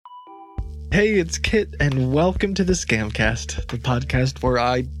Hey, it's Kit, and welcome to the Scamcast, the podcast where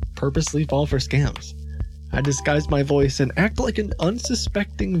I purposely fall for scams. I disguise my voice and act like an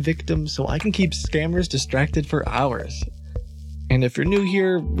unsuspecting victim so I can keep scammers distracted for hours. And if you're new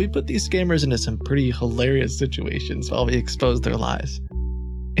here, we put these scammers into some pretty hilarious situations while we expose their lies.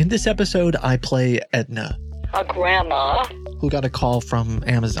 In this episode, I play Edna, a grandma who got a call from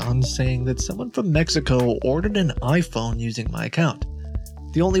Amazon saying that someone from Mexico ordered an iPhone using my account.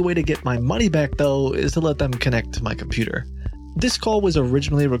 The only way to get my money back, though, is to let them connect to my computer. This call was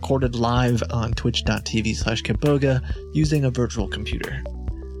originally recorded live on twitch.tv/Kitboga using a virtual computer.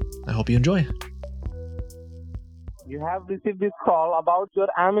 I hope you enjoy. You have received this call about your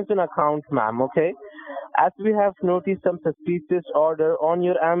Amazon account, ma'am, okay? As we have noticed some suspicious order on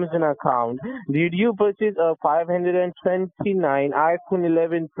your Amazon account, did you purchase a 529 iPhone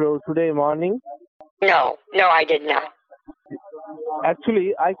 11 Pro today morning? No, I did not.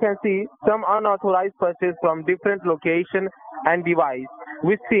 Actually, I can see some unauthorized purchase from different location and device,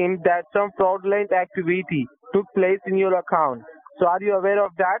 which seems that some fraudulent activity took place in your account. So are you aware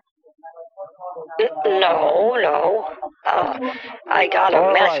of that? No. I got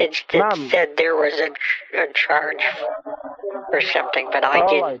a message that said there was a charge or something, but I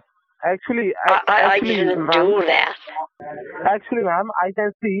didn't. Right. Actually, I didn't do that. Actually, ma'am, I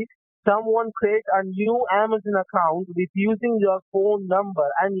can see someone create a new Amazon account with using your phone number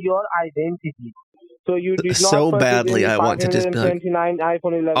and your identity. So you did not so badly I want to just be like,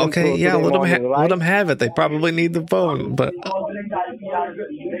 iPhone 11 okay, Pro yeah, right? let them have it. They probably need the phone, but okay,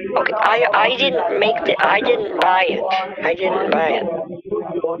 I didn't buy it.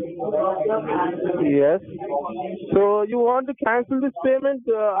 Yes. So you want to cancel this payment?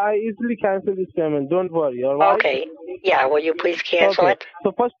 I easily cancel this payment. Don't worry. All right. Okay. Yeah. Will you please cancel it?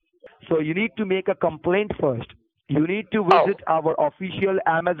 So you need to make a complaint first. You need to visit our official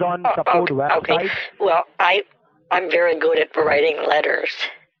Amazon support website. Okay. Well, I'm very good at writing letters,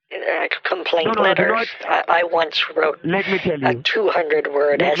 complaint letters. I once wrote a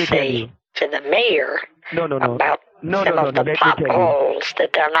 200-word essay to the mayor about some of the potholes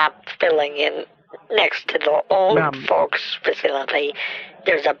that they're not filling in next to the old folks facility.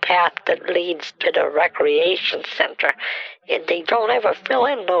 There's a path that leads to the recreation center, and they don't ever fill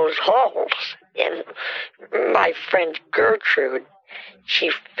in those holes. And my friend Gertrude,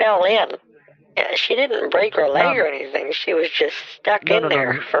 she fell in. She didn't break her leg or anything. She was just stuck in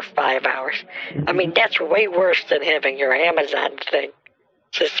there for 5 hours. I mean, that's way worse than having your Amazon thing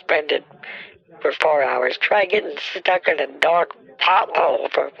suspended for 4 hours. Try getting stuck in a dark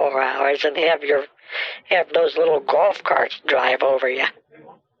pothole for 4 hours and have those little golf carts drive over you.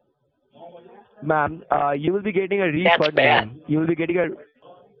 Ma'am, you will be getting a refund. That's bad. Ma'am. You will be getting a...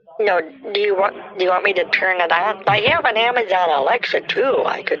 No, do you want me to turn it on? I have an Amazon Alexa too.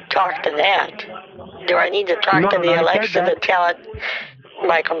 I could talk to that. Do I need to talk to the Alexa to tell it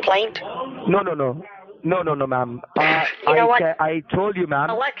my complaint? No, ma'am. You know what? I told you, ma'am.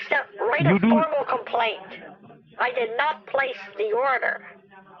 Alexa, write a formal complaint. I did not place the order.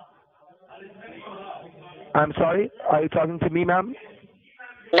 I'm sorry? Are you talking to me, ma'am?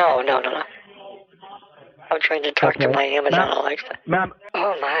 No. I'm trying to talk to my Amazon Alexa. Ma'am.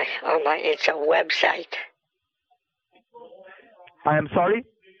 Oh my, it's a website. I am sorry?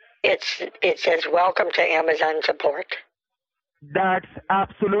 It says, welcome to Amazon support. That's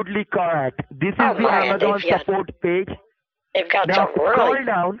absolutely correct. This is the Amazon support page. They've got some really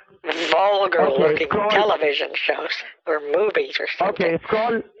vulgar-looking television shows or movies or something. Okay,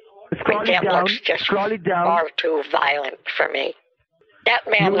 scroll it down. Far too violent for me. That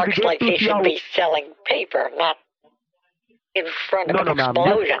man looks like he should be selling paper, not in front of an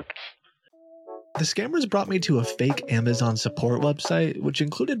explosion. The scammers brought me to a fake Amazon support website, which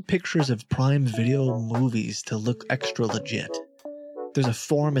included pictures of Prime Video movies to look extra legit. There's a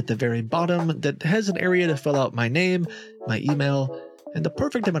form at the very bottom that has an area to fill out my name, my email, and the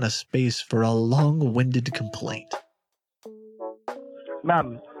perfect amount of space for a long-winded complaint.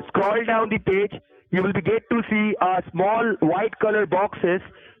 Ma'am, scroll down the page. You will get to see small white color boxes.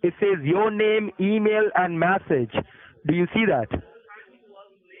 It says your name, email, and message. Do you see that?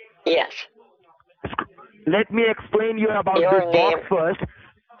 Yes. Let me explain you about this box first.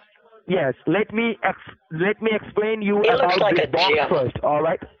 Yes, let me explain you about this box first. All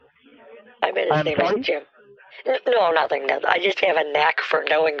right. I bet his name is Jim. No, nothing. I just have a knack for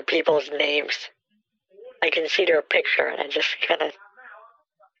knowing people's names. I can see their picture, and I just kind of.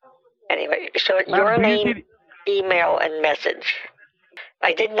 Anyway, so your name, email, and message.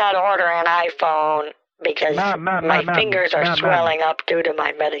 I did not order an iPhone because my fingers are swelling up due to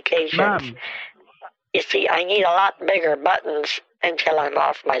my medications. You see, I need a lot bigger buttons until I'm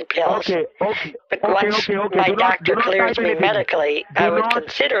off my pills. Okay. But once my doctor clears me medically, I would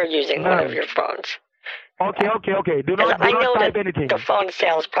consider using one of your phones. Okay. Do not type anything. The phone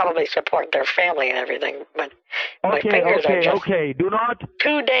sales probably support their family and everything, but my fingers are just do not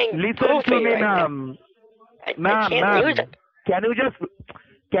too dang listen to me, right ma'am. I can't use it. Can you just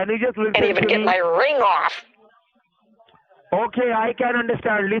listen Can't even to get me? my ring off. Okay, I can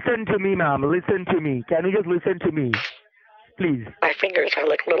understand. Listen to me, ma'am. Listen to me. Can you just listen to me, please? My fingers are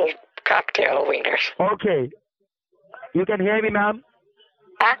like little cocktail wieners. Okay. You can hear me, ma'am?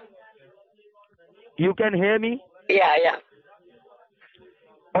 Huh? You can hear me? Yeah.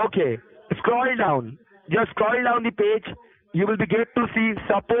 Okay. Scroll down. Just scroll down the page. You will get to see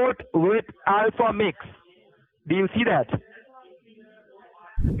support with Alpha Mix. Do you see that?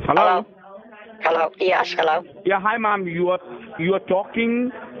 Hello? Hello? Yes, hello? Yeah, hi ma'am. You are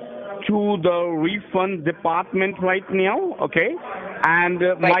talking to the refund department right now, okay? And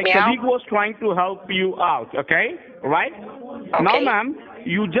my colleague was trying to help you out, okay? Right? Okay. Now ma'am,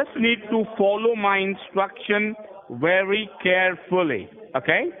 you just need to follow my instruction very carefully,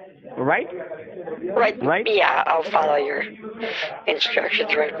 okay? Right? Right? Yeah, I'll follow your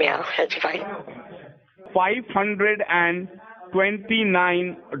instructions right now. That's fine.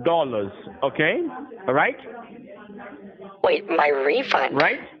 $529, okay? Right? Wait, my refund?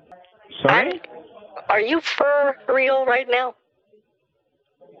 Right? Sorry? Are you for real right now?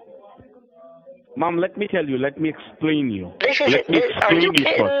 Mom, let me tell you. Let me explain you. Are you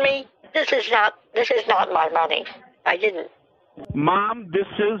kidding me? This is not my money. I didn't. Mom, this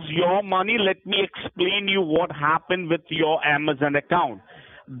is your money. Let me explain you what happened with your Amazon account.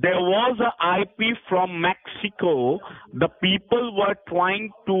 There was an IP from Mexico. The people were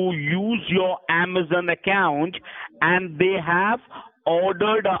trying to use your Amazon account and they have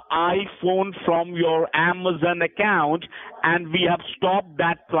ordered an iPhone from your Amazon account and we have stopped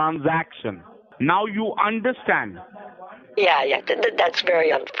that transaction. Now you understand. Yeah, that's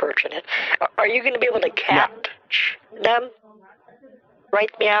very unfortunate. Are you going to be able to catch them?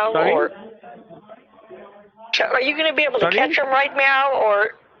 Right meow? Sorry? Or are you going to be able to catch them right meow?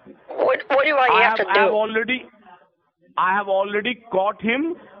 Or what do I have to do? I have already caught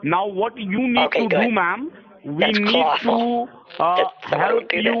him. Now what you need to do, ma'am, we need to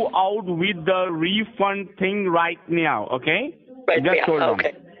help you out with the refund thing right now, okay? Right Just hold on.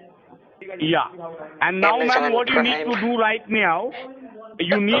 Okay. Yeah. And now, ma'am, what you need to do right now,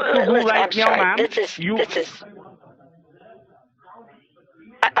 ma'am,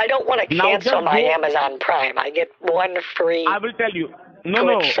 I don't want to cancel my Amazon Prime. I get one free. I will tell you.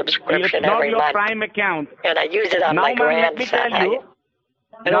 No, subscription it's not every your month. Prime account. And I use it on my grandson. I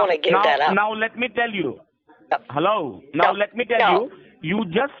don't want to give that up. Now let me tell you. Hello. Now let me tell you. You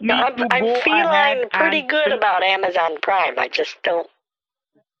just need to go ahead. I'm feeling pretty good about Amazon Prime. I just don't.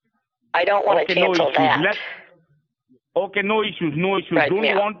 I don't want to cancel that. Okay, no issues. Right,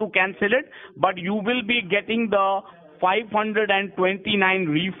 don't want to cancel it, but you will be getting the 529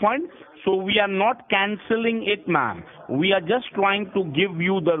 refund. So we are not canceling it, ma'am. We are just trying to give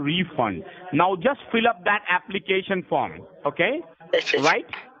you the refund. Now just fill up that application form, okay? This is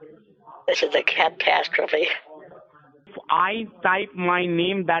a catastrophe. If I type my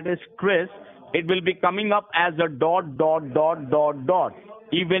name, that is Chris, it will be coming up as a ...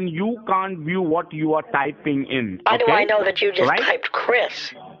 Even you can't view what you are typing in. How do I know that you just typed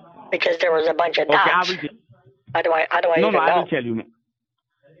Chris? Because there was a bunch of dots. How do I even know? I will tell you.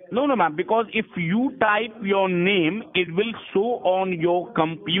 No, ma'am, because if you type your name, it will show on your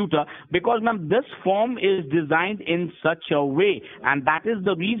computer. Because, ma'am, this form is designed in such a way. And that is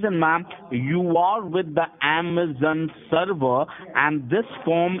the reason, ma'am, you are with the Amazon server. And this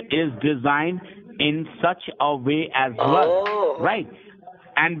form is designed in such a way as well. Right?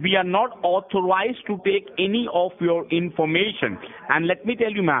 And we are not authorized to take any of your information. And let me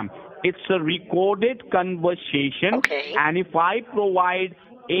tell you, ma'am, it's a recorded conversation. Okay. And if I provide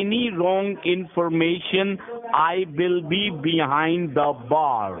any wrong information, I will be behind the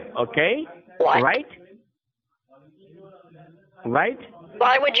bar. Okay? What? Right?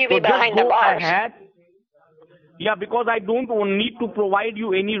 Why would you be behind the bars? Ahead. Yeah, because I don't need to provide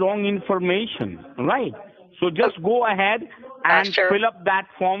you any wrong information. Right? So just go ahead and fill up that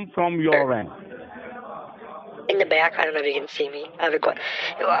form from your end. In the back, I don't know if you can see me. I have a question.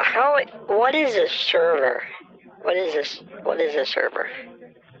 What is a server? What is this? What is a server?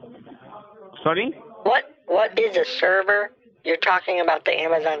 Sorry? What is a server? You're talking about the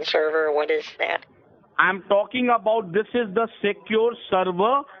Amazon server. What is that? I'm talking about this is the secure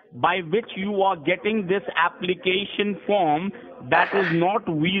server by which you are getting this application form that is not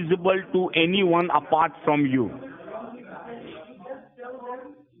visible to anyone apart from you.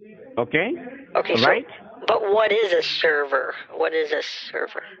 Okay? Okay, right? So, but what is a server? What is a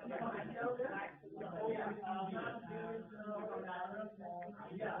server?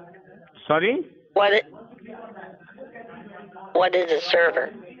 Sorry? What is a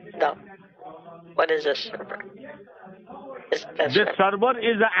server? No. What is a server? This server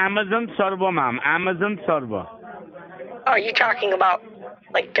is an Amazon server, ma'am. Amazon server. Are you talking about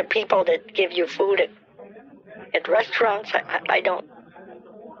like the people that give you food at restaurants? I don't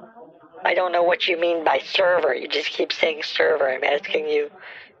know what you mean by server. You just keep saying server. I'm asking you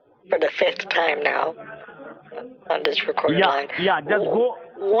for the 5th time now on this recorded line. Yeah, just go.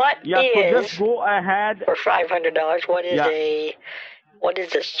 What so just go ahead. For $500, what is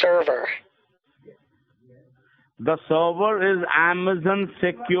a server? The server is Amazon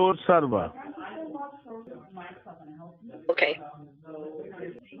Secure Server. Okay.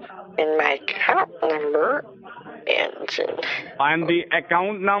 And my account number ends in... And the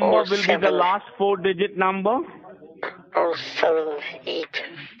account number will be the last 4-digit number?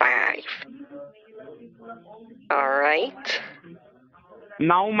 0785. Alright.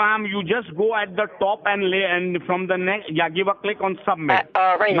 Now, ma'am, you just go at the top and from the next, give a click on submit.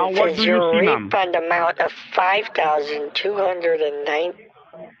 Alright, now what do you see, ma'am? Refund amount of $5,209.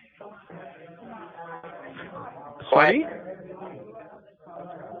 Sorry?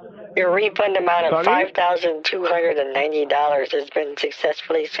 Your refund amount of $5,290 has been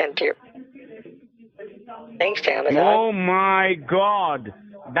successfully sent to your... Thanks, Amazon. Oh my God.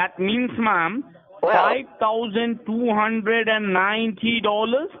 That means, ma'am,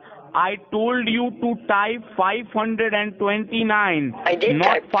 $5,290. I told you to type 529. I did not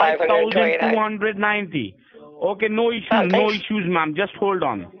type 5,290. Okay, no issues, ma'am. Just hold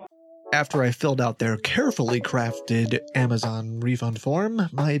on. After I filled out their carefully crafted Amazon refund form,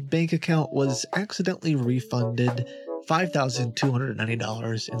 my bank account was accidentally refunded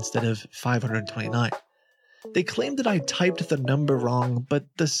 $5,290 instead of $529. They claimed that I typed the number wrong, but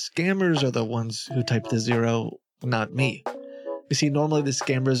the scammers are the ones who typed the 0, not me. You see, normally the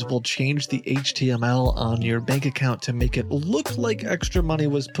scammers will change the HTML on your bank account to make it look like extra money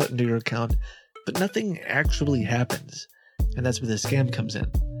was put into your account, but nothing actually happens. And that's where the scam comes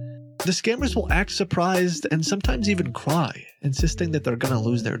in. The scammers will act surprised and sometimes even cry, insisting that they're going to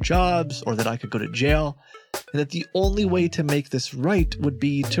lose their jobs or that I could go to jail, and that the only way to make this right would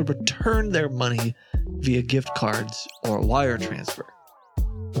be to return their money via gift cards or wire transfer.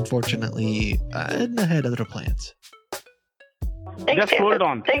 Unfortunately, I had other plans. Just hold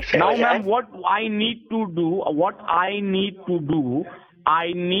on. Now, ma'am, what I need to do,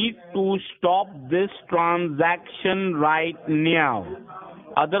 I need to stop this transaction right now.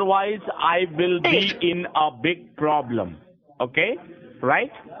 Otherwise, I will be in a big problem. Okay? Right?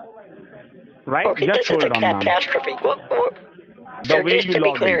 Okay, just hold on, ma'am. Catastrophe. So just to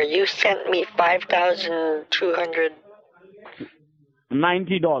be clear, you sent me $5,290.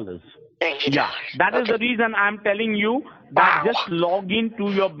 $90. Yeah, that is the reason I'm telling you that just log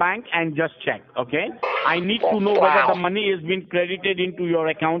into your bank and just check, okay? I need to know whether the money is being credited into your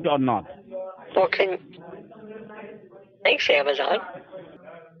account or not. Okay. Thanks, Amazon.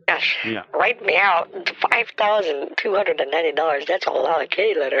 Gosh, write me out $5,290. That's a lot of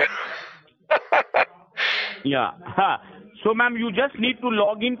K letter. Yeah. So, ma'am, you just need to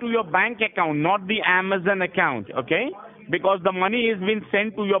log into your bank account, not the Amazon account, okay? Because the money is being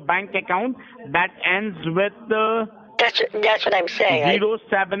sent to your bank account that ends with that's what I'm saying.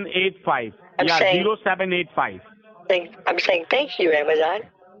 0785. 0785. I'm saying thank you, Amazon.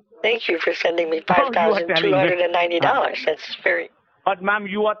 Thank you for sending me $5,290. That's very... But, ma'am,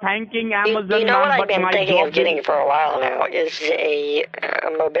 you are thanking Amazon, You know what I've been thinking of getting for a while now is a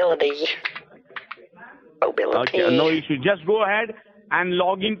mobility. Okay, no issue. Just go ahead and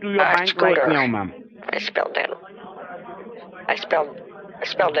log into your bank right now, ma'am. I spelled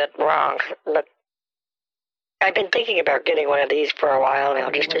it wrong, but I've been thinking about getting one of these for a while now,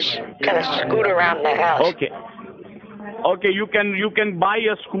 just to kind of scoot around the house. Okay, you can buy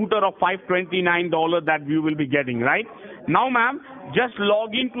a scooter of $529 that you will be getting, right? Now, ma'am, just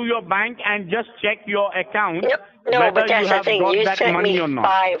log into your bank and just check your account whether you have got that money or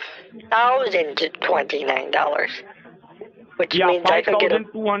not. $5,029, which means I could get a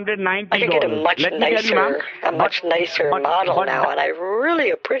much nicer model now, and I really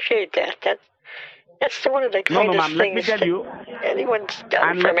appreciate that. That's one of the kindest things anyone's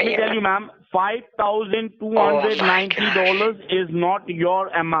done for me. And let me tell you, ma'am, $5,290 is not your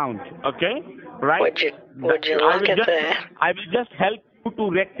amount, okay? Right? Would you look at that? I will just help you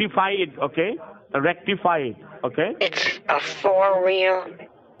to rectify it, okay? It's a 4-wheel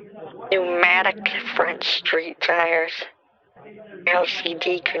pneumatic front street tires.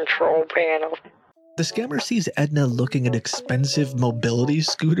 LCD control panel. The scammer sees Edna looking at expensive mobility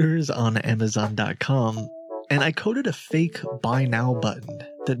scooters on Amazon.com, and I coded a fake buy now button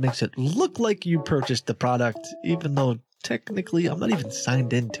that makes it look like you purchased the product, even though technically I'm not even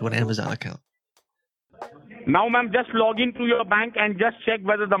signed into an Amazon account. Now, ma'am, just log into your bank and just check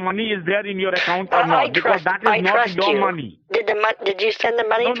whether the money is there in your account or not, because that is not your money. Did you send the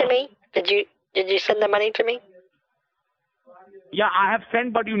money to me? Did you send the money to me? Yeah, I have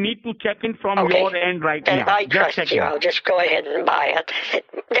sent, but you need to check in from your end right now. I trust you. I'll just go ahead and buy it.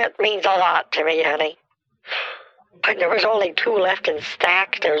 That means a lot to me, honey. But there was only 2 left in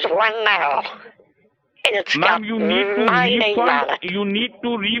stack. There's 1 now. And it's ma'am, got my name on it. You need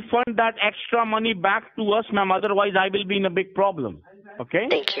to refund that extra money back to us, ma'am. Otherwise, I will be in a big problem. Okay?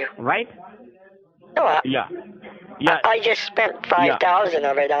 Thank you. Right? No, yeah. I just spent 5,000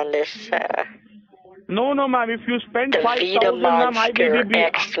 of it on this. No, ma'am. If you spend 5,000, ma'am, I will be in a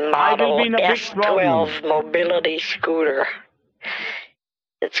big problem. S12 mobility scooter.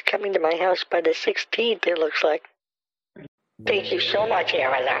 It's coming to my house by the 16th, it looks like. Thank you so much,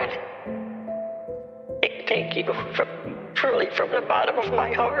 Amazon. Thank you truly from the bottom of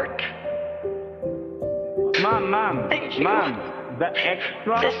my heart. Ma'am, the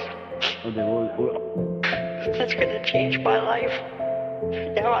extra... This is gonna change my life.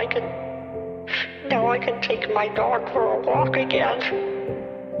 Now I can take my dog for a walk again.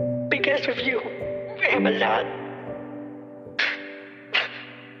 Because of you, Amazon.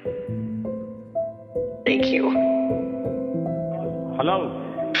 Thank you. Hello?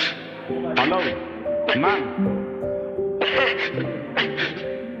 Ma'am?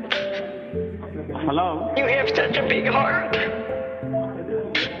 Hello? You have such a big heart.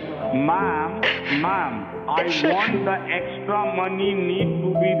 Ma'am, I want the extra money need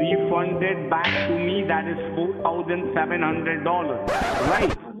to be refunded back to me. That is $4,700.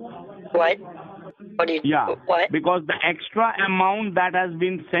 Right? What? What? Because the extra amount that has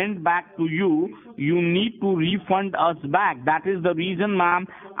been sent back to you, you need to refund us back. That is the reason, ma'am,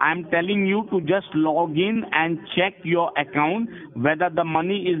 I'm telling you to just log in and check your account whether the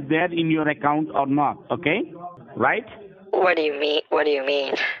money is there in your account or not. Okay? Right? What do you mean?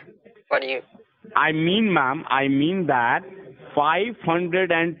 I mean that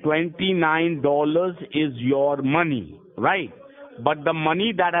 $529 is your money, right? But the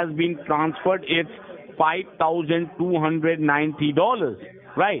money that has been transferred is $5,290,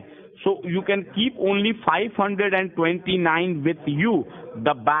 right? So you can keep only $529 with you.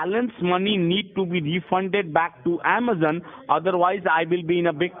 The balance money need to be refunded back to Amazon. Otherwise, I will be in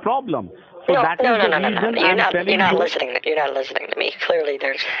a big problem. So no. You're not listening to me. Clearly,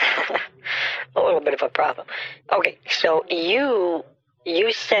 there's a little bit of a problem. Okay, so you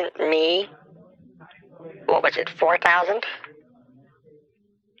sent me, what was it, 4,000?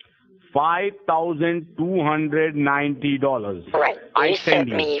 $5,290. Right. You sent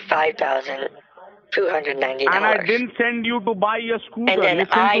me $5,290. And I didn't send you to buy a scooter. And then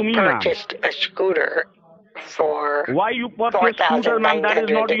Listen to me, purchased a scooter for... Why you purchased a scooter, ma'am? That is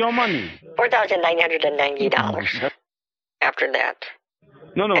not your money. $4,990 after that.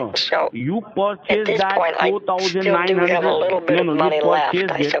 No. So, you purchased at this that point, I still do have a little bit of money left,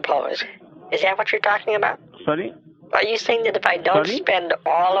 I suppose. Is that what you're talking about? Sorry? Are you saying that if I don't spend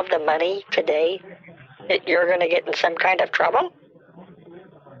all of the money today, that you're going to get in some kind of trouble?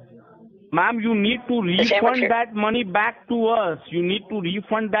 Ma'am, you need to refund that money back to us. You need to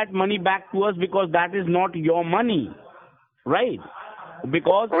refund that money back to us because that is not your money. Right?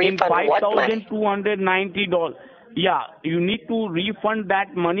 Because in $5,290... Yeah, you need to refund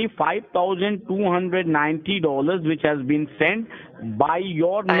that money, $5,290, which has been sent by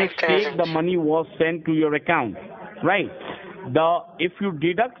your mistake. The money was sent to your account, right? If you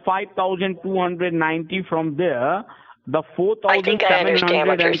deduct $5,290 from there, the $4,761. I think I understand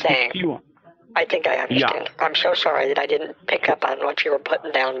what you're saying. I think I understand. Yeah. I'm so sorry that I didn't pick up on what you were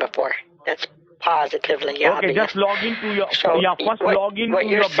putting down before. That's positively obvious. Okay, just log into your log into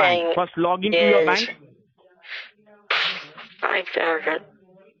your bank. First log into your bank.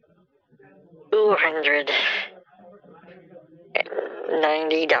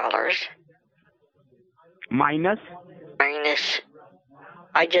 $5,290 minus.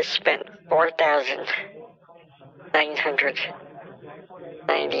 I just spent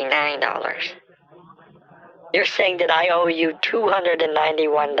 $4,999. You're saying that I owe you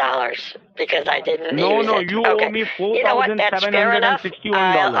 $291 because I didn't use it. No, you owe me $4,761. You know what? That's fair enough.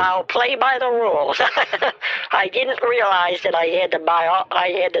 I'll play by the rules. I didn't realize that I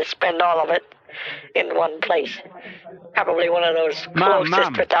had to spend all of it. in one place. Probably one of those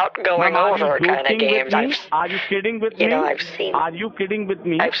closest without going over kind of games. Are you kidding with me? I've seen. Are you kidding with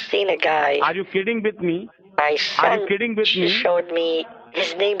me? I've seen a guy. Are you kidding with me? My son showed me.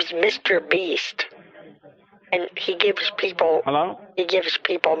 His name's Mr. Beast, and he gives people. Hello? He gives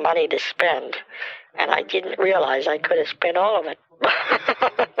people money to spend, and I didn't realize I could have spent all of it.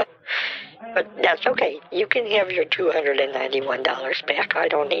 But that's okay. You can have your $291 back. I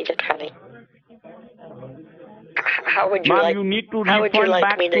don't need it, honey. How would you like? You need to how would you like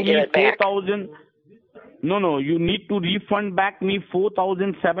back me to get it back? 4,000. No. You need to refund back me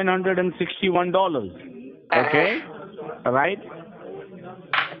 $4,761. Okay. Right.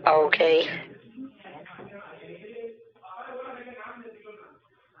 Okay.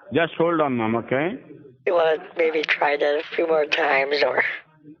 Just hold on, ma'am. Okay. You want to maybe try that a few more times, or?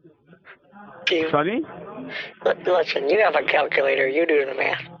 Sorry? Listen, you have a calculator. You do the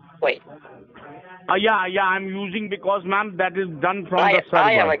math. Wait. Yeah, I'm using because, ma'am, that is done from the server.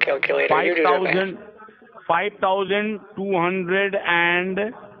 I have a calculator. You do the math.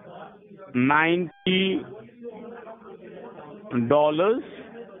 $5,290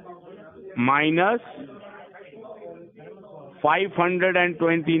 minus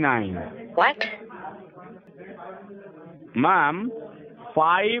 529. What? Ma'am,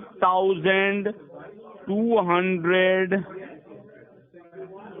 5,200.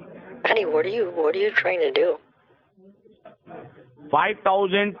 Honey, what are you trying to do?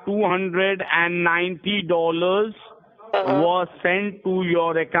 $5,290 was sent to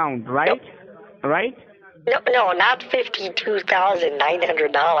your account, right? Nope. Right? No, not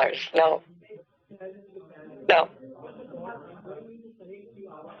 $52,900. No.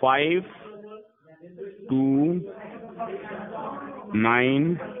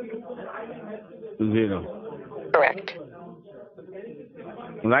 5,290. Correct.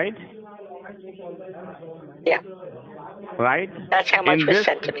 Right? Yeah. Right? That's how much was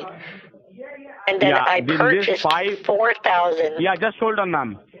sent to me. And then I purchased 4,000. Yeah, just hold on,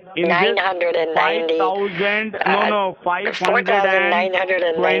 ma'am. $990.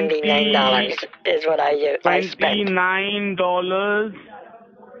 $4,999 is what I spent. $29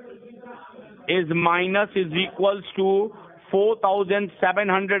 is equals to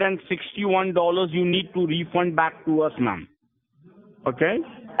 $4,761. You need to refund back to us, ma'am. Okay?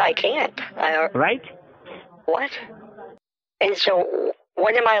 I can't. Right? What? And so,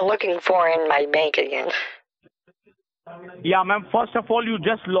 what am I looking for in my bank again? Yeah, ma'am. First of all, you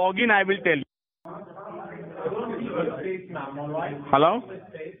just log in. I will tell you. Hello?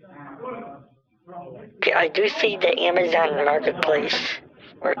 Okay, I do see the Amazon Marketplace.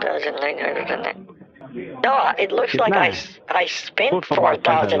 4,900. No, it looks like I spent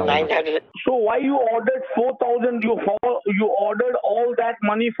 4,900. So why you ordered 4,000? You ordered all that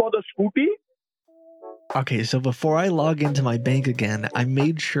money for the scooty? Okay, so before I log into my bank again, I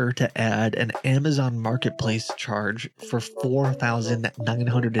made sure to add an Amazon Marketplace charge for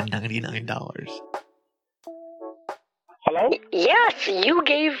 $4,999. Hello? Yes, you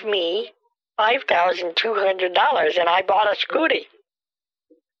gave me $5,200 and I bought a scooty.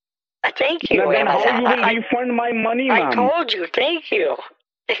 Thank you, then Amazon. How you will refund my money, ma'am? I told you. Thank you.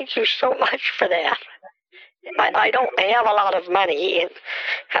 Thank you so much for that. I don't have a lot of money, and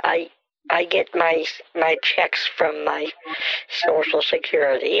I get my checks from my Social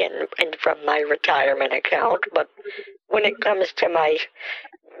Security and from my retirement account. But when it comes to my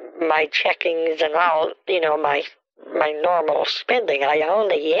checkings and all, my normal spending, I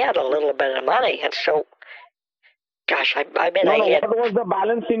only had a little bit of money, and so. Gosh, I bet I had... What was the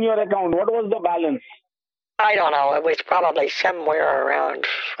balance in your account? What was the balance? I don't know. It was probably somewhere around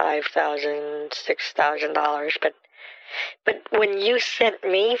 $5,000, $6,000. But when you sent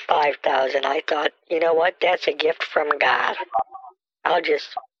me $5,000, I thought, you know what? That's a gift from God. I'll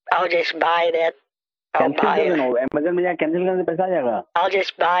just buy that. I'll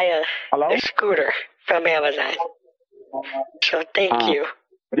just buy a scooter from Amazon. So thank you.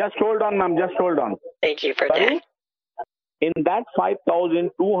 Just hold on, ma'am. Just hold on. Thank you for that. In that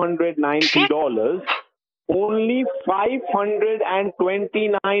 $5,290, only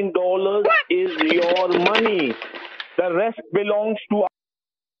 $529 is your money. The rest belongs to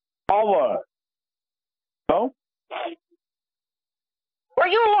our. Hello? Were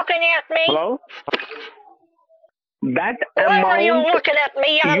you looking at me? Hello? That Why amount. were you looking at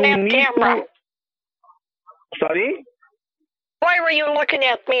me on that camera? Sorry? Why were you looking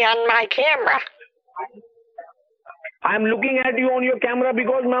at me on my camera? I'm looking at you on your camera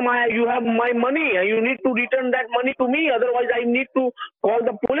because, ma'am, you have my money. You need to return that money to me. Otherwise, I need to call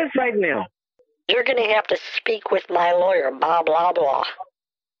the police right now. You're going to have to speak with my lawyer, Bob Loblaw.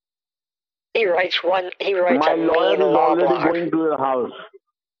 He writes My lawyer is already going to your house.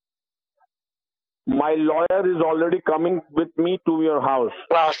 My lawyer is already coming with me to your house.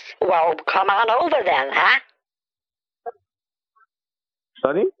 Well, come on over then, huh?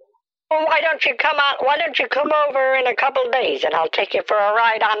 Sorry? Well, why don't you come over in a couple days and I'll take you for a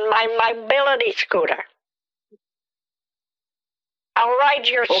ride on my mobility scooter. I'll ride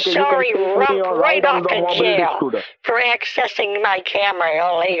your sorry rump right off to jail for accessing my camera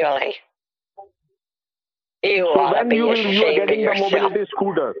illegally. You ought to be ashamed of yourself. Mobility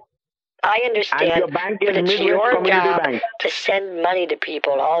scooter? I understand, and your bank is but it's your job Bank. to send money to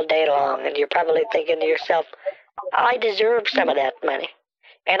people all day long, and you're probably thinking to yourself, I deserve some of that money.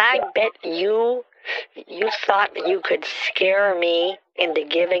 And I bet you thought that you could scare me into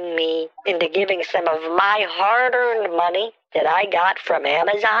giving some of my hard-earned money that I got from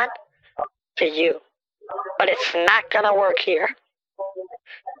Amazon to you. But it's not going to work here.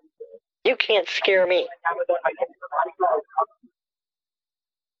 You can't scare me.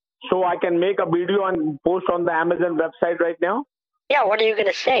 So I can make a video and post on the Amazon website right now? Yeah, what are you going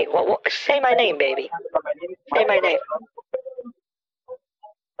to say? Say my name, baby. Say my name.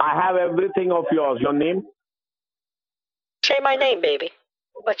 I have everything of yours. Your name? Say my name, baby.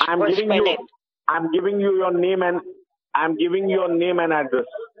 What's my name? I'm giving you your name and address.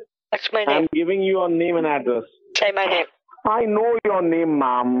 What's my name? I'm giving you your name and address. Say my name. I know your name,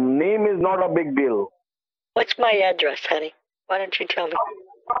 ma'am. Name is not a big deal. What's my address, honey? Why don't you tell me?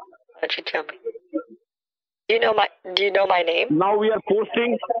 Do you know my name? Now we are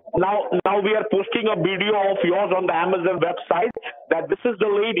posting a video of yours on the Amazon website that this is the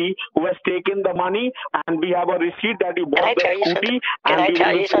lady who has taken the money, and we have a receipt that you bought the scooty, and we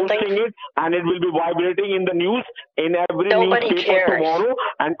will be posting it, and it will be vibrating in the news in every newspaper tomorrow,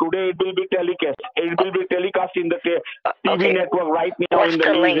 and today it will be telecast. It will be telecast in the TV network right now. What's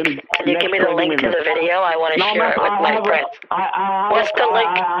the link? Can you give me the link to the video? I want to share it with my friends. What's the link?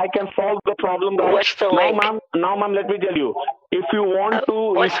 I can solve the problem. What's the link? Now, ma'am, let me tell you. If you want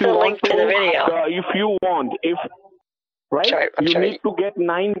to, what's the link to the video? You need to get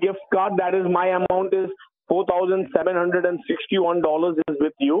 9 gift cards. That is, my amount is $4,761 is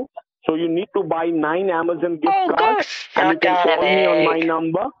with you. So you need to buy 9 Amazon gift cards, and you can call me on my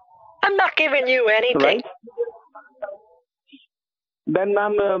number. I'm not giving you anything. Right? Then,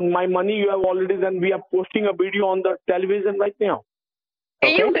 ma'am, my money you have already done. We are posting a video on the television right now.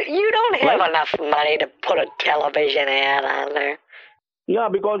 Okay? You don't have enough money to put a television ad on there. Yeah,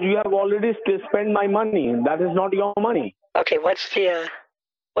 because you have already spent my money. That is not your money. Okay, what's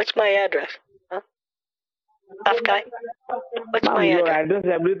my address? Huh? Tough guy? What's my address? Your address,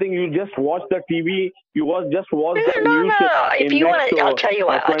 everything. You just watch the TV. You just watch the news. No. If you want to, I'll tell you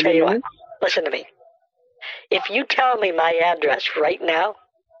what. Listen to me. If you tell me my address right now,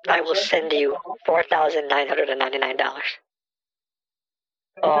 I will send you $4,999.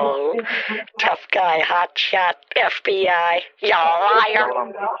 Oh, tough guy, hot shot, FBI, you liar.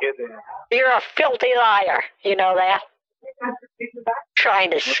 You're a filthy liar, you know that?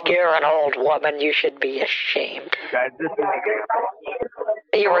 Trying to scare an old woman, you should be ashamed.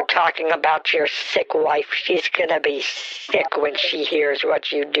 You were talking about your sick wife. She's gonna be sick when she hears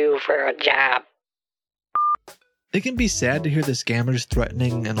what you do for a job. It can be sad to hear the scammers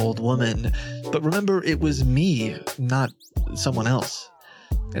threatening an old woman, but remember, it was me, not someone else.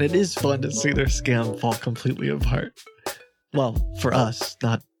 And it is fun to see their scam fall completely apart. Well, for us,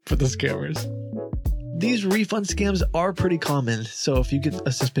 not for the scammers. These refund scams are pretty common, so if you get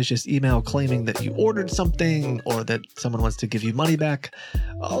a suspicious email claiming that you ordered something or that someone wants to give you money back,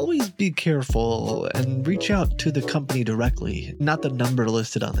 always be careful and reach out to the company directly, not the number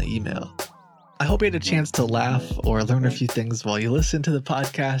listed on the email. I hope you had a chance to laugh or learn a few things while you listen to the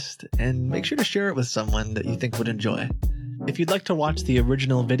podcast, and make sure to share it with someone that you think would enjoy. If you'd like to watch the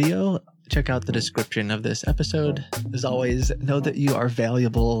original video, check out the description of this episode. As always, know that you are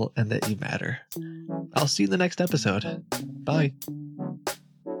valuable and that you matter. I'll see you in the next episode. Bye.